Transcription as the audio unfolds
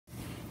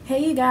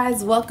Hey you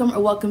guys,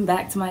 welcome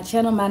back to my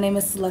channel. My name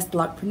is Celeste the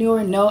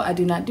Locpreneur. No, I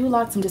do not do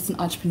locks. I'm just an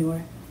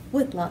entrepreneur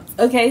with locks.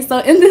 Okay, so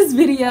in this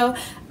video,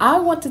 I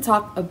want to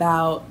talk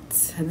about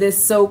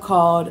this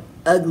so-called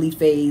ugly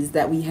phase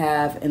that we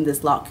have in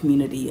this lock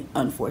community,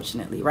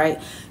 unfortunately,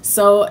 right?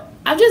 So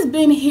I've just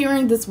been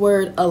hearing this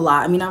word a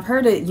lot. I mean, I've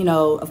heard it,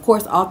 of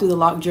course, all through the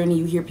lock journey.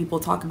 You hear people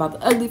talk about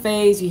the ugly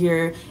phase, you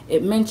hear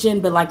it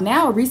mentioned, but like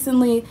now,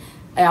 recently,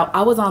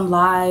 I was on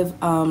live,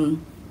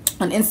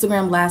 on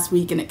Instagram last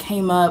week and it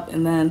came up,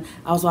 and then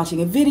I was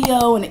watching a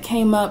video and it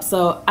came up.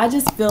 So I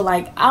just feel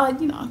like I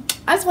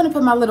just want to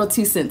put my little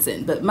 2 cents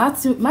in, but my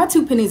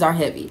two pennies are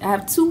heavy. I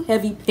have 2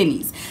 heavy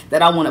pennies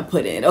that I want to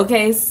put in.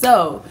 Okay,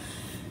 so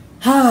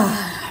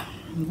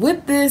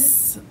with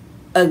this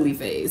ugly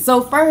phase.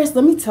 So first,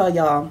 let me tell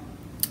y'all,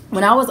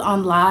 when I was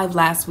on live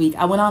last week,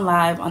 I went on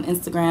live on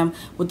Instagram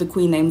with the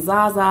queen named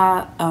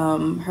Zaza.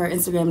 Her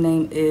Instagram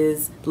name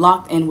is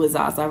Locked In with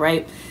Zaza,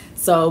 right?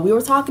 So we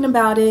were talking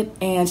about it,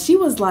 and she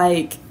was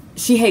like,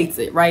 she hates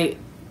it, right?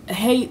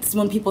 Hates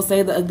when people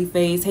say the ugly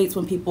phase, hates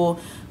when people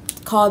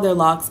call their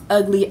locks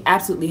ugly,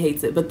 absolutely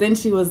hates it. But then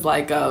she was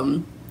like,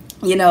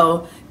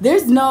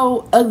 there's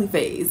no ugly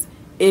phase.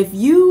 If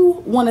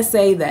you want to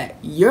say that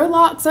your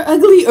locks are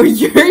ugly or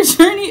your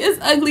journey is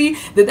ugly,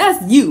 then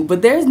that's you.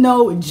 But there's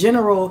no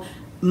general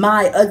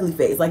my ugly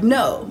phase. Like,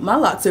 no, my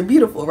locks are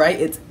beautiful, right?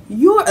 It's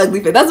your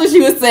ugly phase. That's what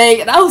she was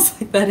saying. And I was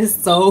like, that is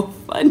so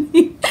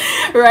funny,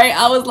 right?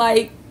 I was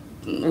like,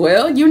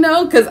 well,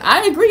 because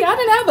I agree. I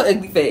didn't have an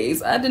ugly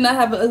phase. I did not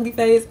have an ugly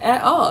phase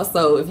at all.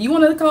 So if you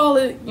want to call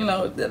it,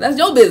 that's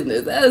your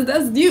business.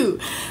 That's you.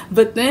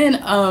 But then,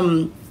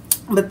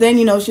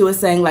 she was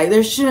saying, like,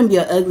 there shouldn't be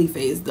an ugly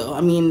phase, though.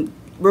 I mean,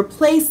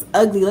 replace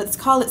ugly. Let's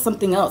call it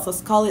something else.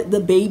 Let's call it the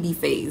baby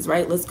phase,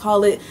 right? Let's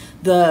call it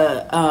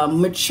the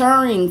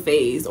maturing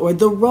phase or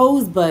the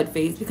rosebud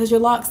phase, because your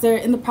locks, they're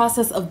in the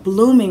process of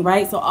blooming,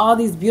 right? So all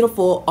these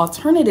beautiful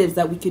alternatives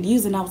that we could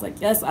use. And I was like,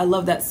 yes, I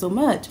love that so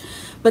much.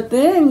 But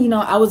then,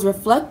 I was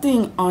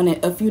reflecting on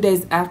it a few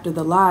days after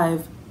the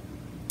live,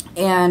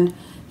 and,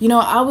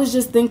 I was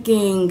just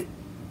thinking,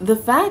 the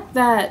fact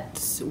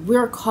that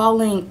we're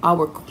calling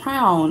our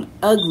crown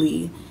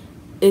ugly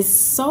is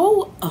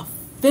so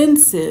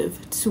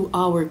offensive to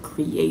our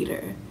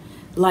Creator.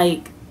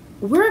 Like,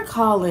 we're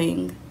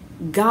calling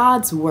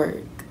God's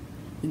work,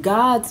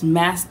 God's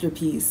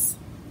masterpiece,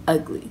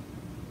 ugly.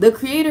 The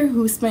Creator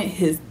who spent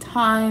his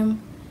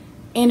time,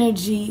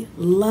 energy,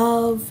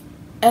 love,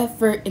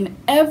 effort, and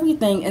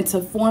everything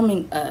into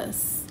forming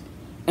us,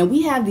 and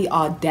we have the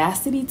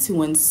audacity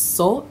to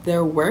insult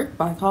their work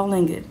by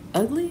calling it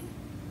ugly?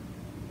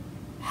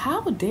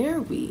 How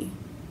dare we?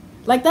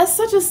 Like, that's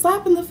such a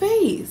slap in the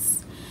face.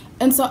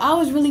 And so I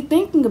was really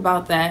thinking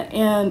about that,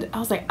 and I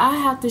was like, I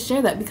have to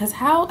share that, because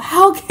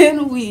how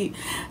can we,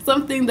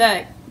 something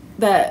that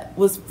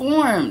was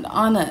formed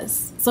on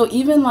us. So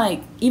even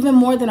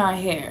more than our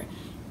hair,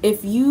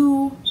 if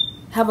you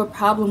have a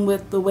problem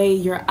with the way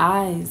your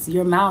eyes,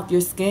 your mouth,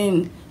 your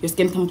skin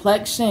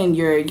complexion,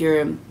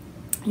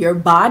 your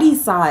body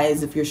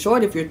size, if you're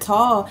short, if you're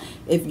tall,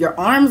 if your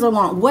arms are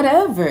long,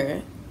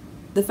 whatever,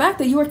 the fact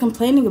that you are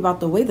complaining about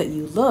the way that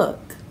you look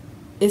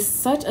is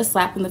such a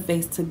slap in the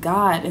face to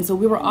God. And so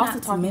we were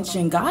also talking to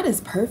mention God is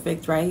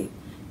perfect, right?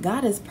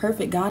 God is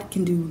perfect. God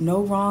can do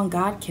no wrong.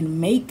 God can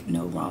make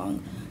no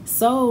wrong.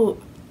 So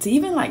to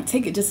even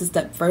take it just a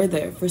step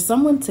further, for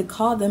someone to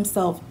call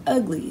themselves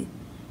ugly,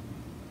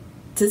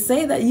 to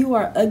say that you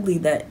are ugly,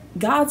 that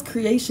God's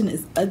creation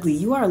is ugly,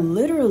 you are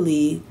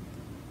literally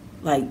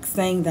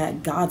saying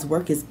that God's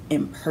work is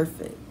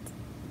imperfect.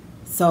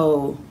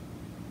 So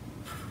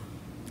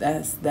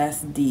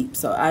that's deep.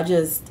 So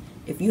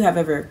if you have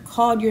ever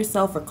called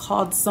yourself or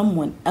called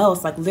someone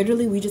else,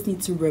 literally we just need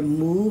to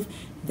remove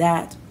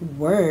that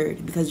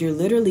word, because you're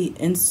literally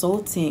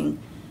insulting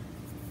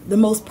the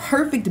most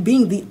perfect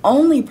being, the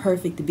only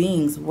perfect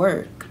being's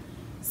work.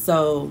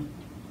 So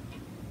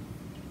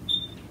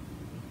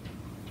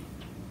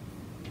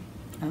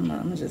I'm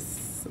gonna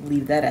just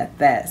leave that at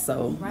that.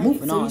 So right.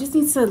 Moving on. You just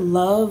need to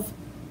love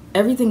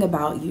everything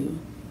about you,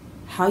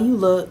 how you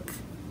look,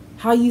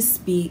 how you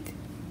speak,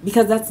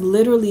 because that's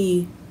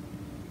literally,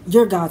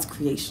 you're God's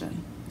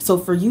creation. So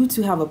for you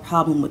to have a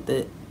problem with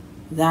it,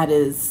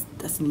 that's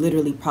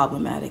literally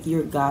problematic.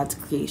 You're God's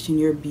creation.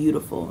 You're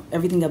beautiful.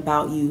 Everything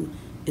about you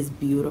is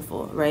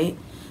beautiful, right?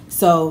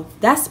 So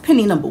that's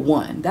penny number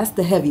 1. That's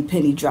the heavy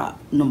penny drop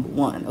number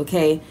 1,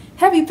 okay?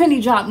 Heavy penny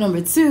drop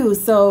number 2.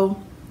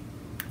 So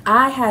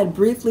I had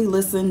briefly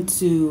listened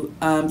to,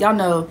 y'all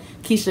know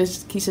Keisha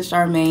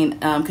Charmaine,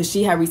 because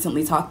she had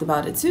recently talked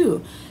about it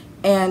too.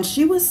 And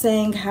she was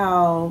saying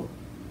how,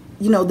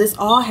 this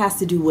all has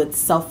to do with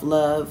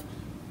self-love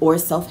or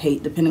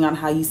self-hate, depending on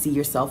how you see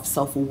yourself,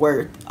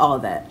 self-worth, all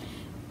that.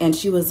 And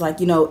she was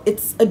like,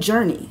 it's a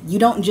journey. You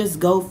don't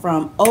just go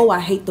from, oh, I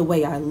hate the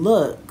way I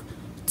look,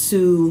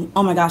 to,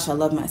 oh my gosh, I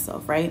love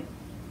myself, right?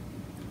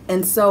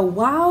 And so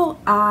while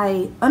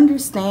I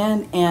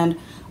understand and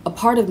a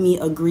part of me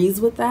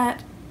agrees with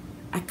that,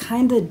 I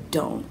kind of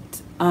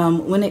don't.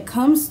 When it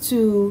comes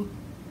to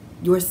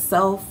your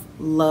self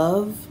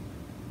love,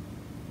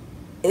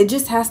 it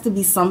just has to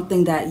be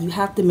something that you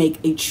have to make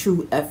a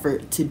true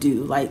effort to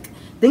do. Like,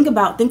 think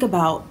about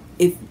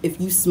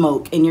if you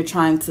smoke and you're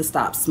trying to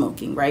stop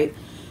smoking, right?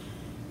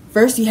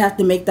 First, you have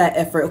to make that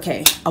effort.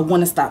 Okay, I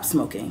want to stop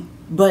smoking.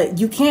 But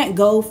you can't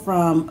go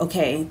from,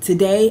 okay,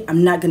 today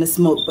I'm not going to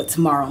smoke, but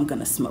tomorrow I'm going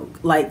to smoke.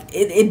 Like,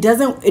 it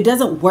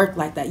doesn't work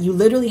like that. You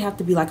literally have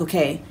to be like,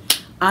 okay,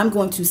 I'm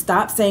going to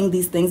stop saying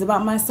these things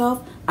about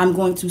myself. I'm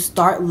going to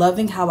start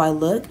loving how I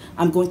look.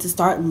 I'm going to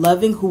start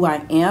loving who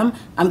I am.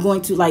 I'm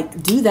going to,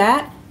 like, do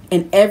that.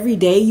 And every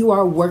day you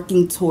are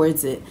working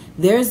towards it.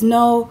 There's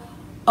no,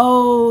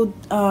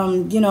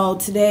 you know,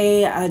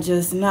 today I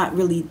just not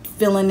really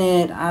feeling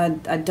it.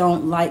 I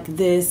don't like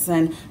this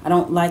and I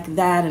don't like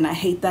that and I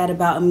hate that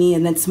about me.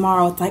 And then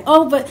tomorrow it's like,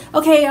 oh, but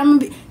okay, I'm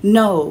gonna be.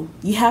 No,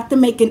 you have to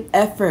make an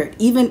effort.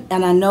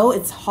 And I know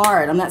it's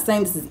hard. I'm not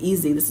saying this is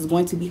easy. This is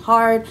going to be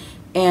hard.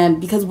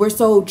 And because we're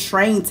so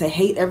trained to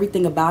hate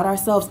everything about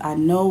ourselves, I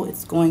know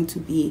it's going to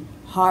be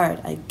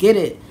hard. I get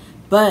it.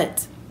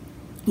 But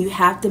you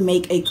have to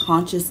make a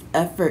conscious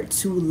effort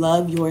to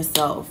love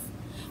yourself.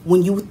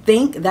 When you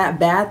think that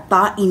bad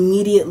thought,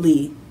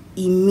 immediately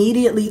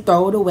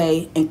throw it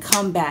away and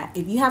come back.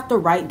 If you have to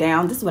write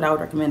down, this is what I would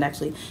recommend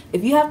actually.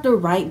 If you have to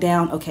write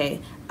down, okay,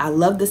 I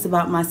love this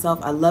about myself.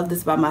 I love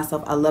this about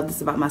myself. I love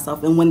this about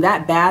myself. And when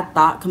that bad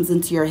thought comes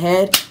into your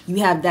head, you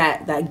have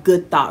that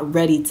good thought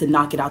ready to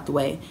knock it out the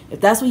way.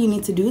 If that's what you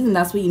need to do, then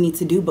that's what you need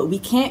to do. But we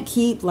can't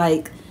keep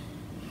like,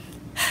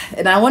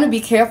 and I want to be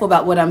careful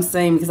about what I'm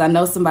saying because I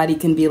know somebody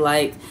can be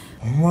like,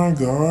 oh my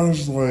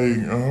gosh, like,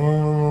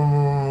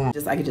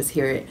 I could just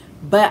hear it.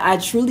 But I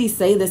truly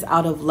say this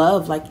out of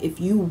love. Like, if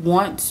you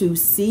want to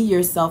see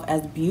yourself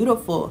as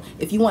beautiful,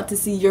 if you want to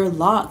see your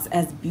locks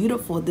as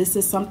beautiful, this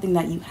is something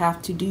that you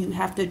have to do. You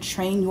have to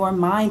train your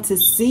mind to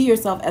see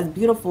yourself as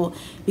beautiful,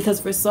 because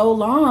for so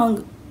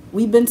long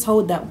we've been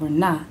told that we're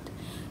not.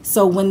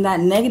 So when that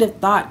negative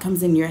thought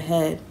comes in your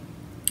head,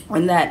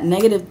 when that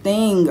negative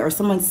thing or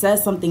someone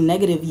says something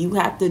negative, you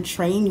have to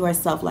train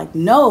yourself like,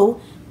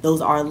 no,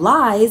 those are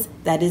lies.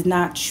 That is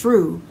not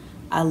true.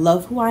 I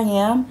love who I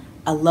am.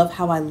 I love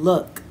how I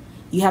look.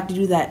 You have to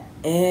do that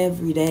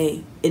every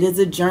day. It is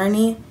a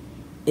journey.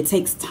 It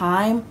takes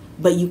time,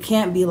 but you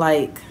can't be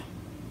like,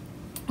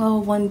 oh,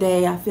 one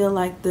day I feel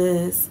like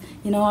this,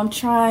 you know, I'm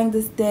trying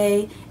this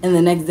day. And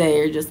the next day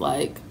you're just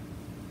like,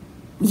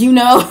 you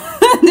know,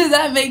 does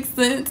that make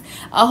sense?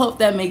 I hope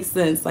that makes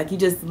sense. Like, you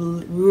just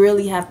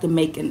really have to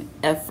make an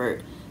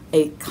effort,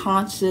 a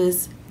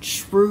conscious,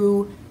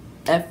 true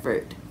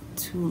effort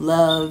to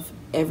love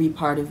every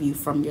part of you,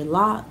 from your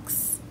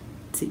locks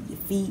to your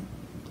feet,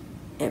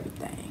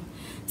 everything.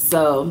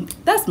 So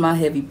that's my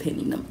heavy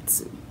penny number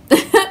 2.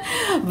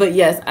 But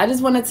yes, I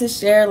just wanted to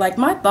share like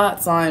my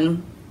thoughts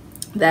on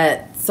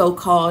that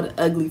so-called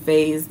ugly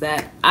phase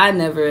that I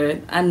never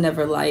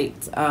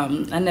liked. I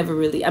never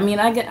really, I mean,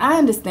 I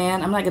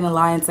understand. I'm not gonna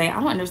lie and say I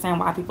don't understand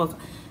why people,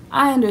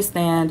 I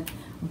understand,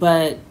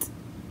 but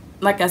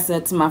like I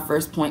said to my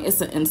first point,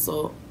 it's an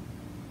insult.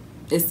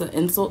 It's an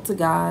insult to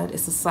God.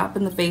 It's a slap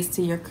in the face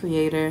to your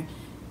creator,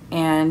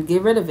 and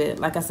get rid of it.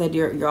 Like I said,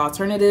 your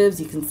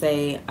alternatives, you can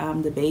say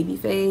the baby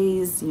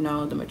phase, you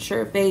know, the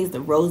mature phase,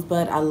 the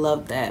rosebud. I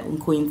love that when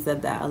Queen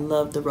said that. I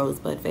love the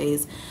rosebud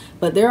phase,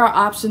 but there are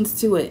options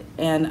to it,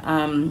 and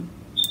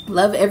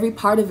love every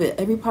part of it.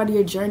 Every part of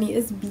your journey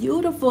is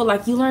beautiful.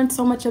 Like, you learn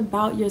so much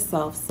about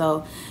yourself.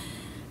 So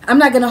I'm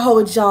not gonna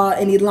hold y'all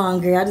any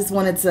longer. I just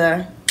wanted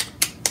to,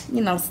 you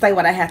know, say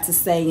what I had to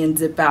say and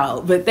dip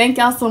out. But thank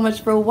y'all so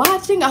much for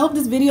watching. I hope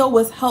this video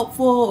was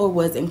helpful or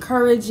was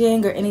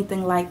encouraging or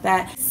anything like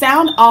that.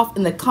 Sound off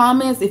in the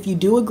comments if you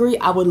do agree.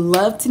 I would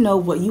love to know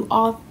what you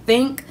all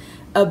think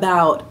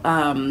about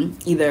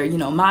either, you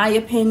know, my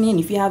opinion.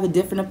 If you have a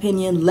different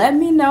opinion, let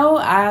me know.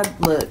 I'm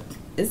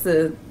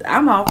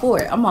all for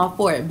it. I'm all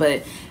for it.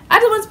 But I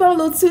just want to put a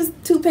little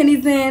two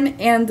pennies in,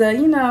 and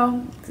you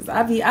know, because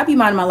I be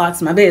minding my locks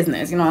in my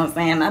business, you know what I'm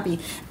saying? I be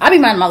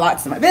minding my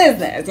locks in my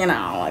business, you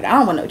know, like, I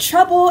don't want no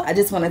trouble. I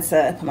just wanted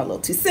to put my little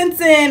 2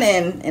 cents in,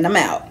 and I'm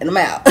out,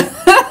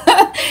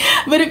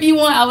 But if you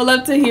want, I would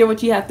love to hear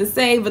what you have to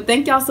say. But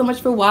thank y'all so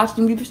much for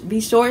watching. Be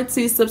sure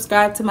to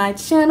subscribe to my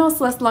channel,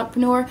 Celeste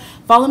Locpreneur.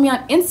 Follow me on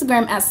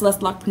Instagram at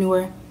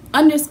celestelocpreneur_,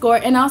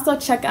 and also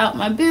check out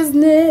my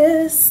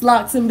business,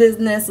 Locks in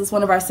Business. It's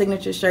one of our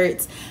signature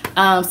shirts.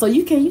 So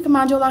you can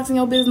mind your locks in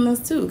your business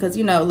too, because,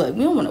 you know, look,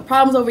 we don't want no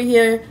problems over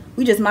here.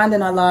 We just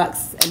minding our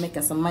locks and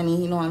making some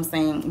money, you know what I'm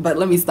saying? But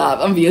let me stop,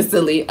 I'm being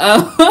silly.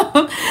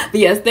 But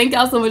yes, thank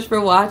y'all so much for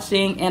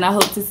watching, and I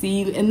hope to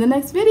see you in the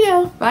next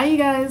video. Bye, you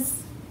guys.